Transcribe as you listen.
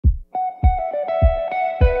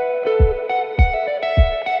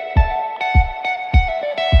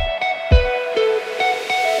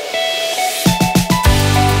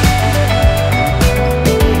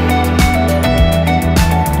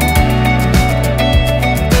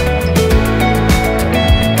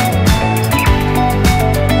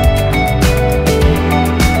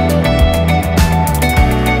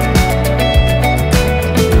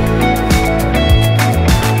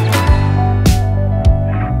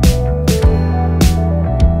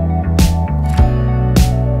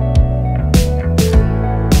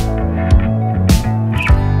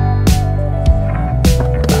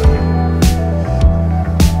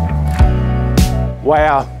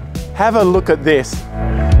Wow, have a look at this.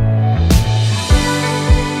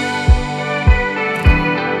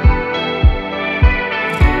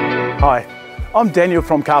 Hi, I'm Daniel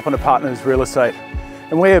from Carpenter Partners Real Estate,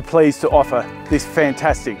 and we are pleased to offer this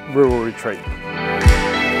fantastic rural retreat.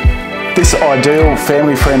 This ideal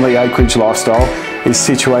family-friendly acreage lifestyle is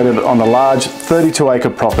situated on a large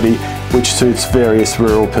 32-acre property which suits various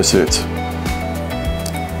rural pursuits.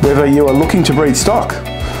 Whether you are looking to breed stock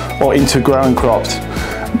or into growing crops,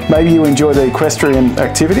 maybe you enjoy the equestrian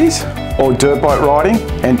activities or dirt bike riding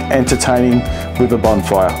and entertaining with a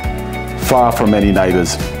bonfire, far from any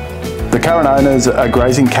neighbours. The current owners are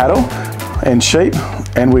grazing cattle and sheep,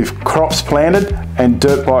 and with crops planted and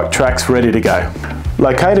dirt bike tracks ready to go.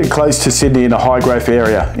 Located close to Sydney in a high growth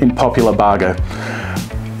area in popular Bargo,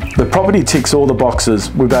 the property ticks all the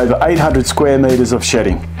boxes with over 800 square metres of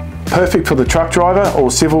shedding. Perfect for the truck driver or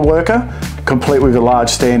civil worker, complete with a large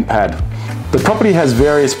stand pad. The property has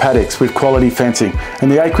various paddocks with quality fencing, and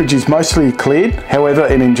the acreage is mostly cleared. However,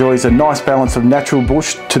 it enjoys a nice balance of natural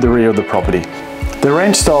bush to the rear of the property. The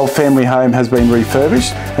ranch-style family home has been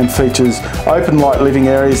refurbished and features open light living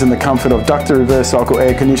areas in the comfort of ducted reverse cycle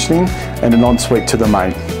air conditioning and an ensuite to the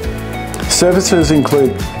main. Services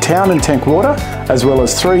include town and tank water, as well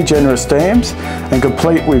as 3 generous dams, and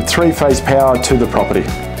complete with 3-phase power to the property.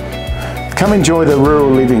 Come enjoy the rural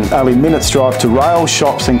living, only minutes drive to rail,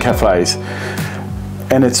 shops and cafes.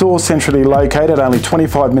 And it's all centrally located, only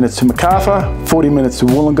 25 minutes to Macarthur, 40 minutes to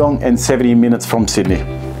Wollongong and 70 minutes from Sydney.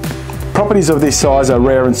 Properties of this size are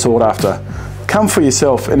rare and sought after. Come for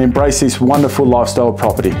yourself and embrace this wonderful lifestyle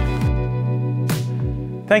property.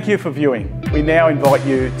 Thank you for viewing. We now invite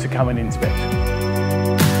you to come and inspect.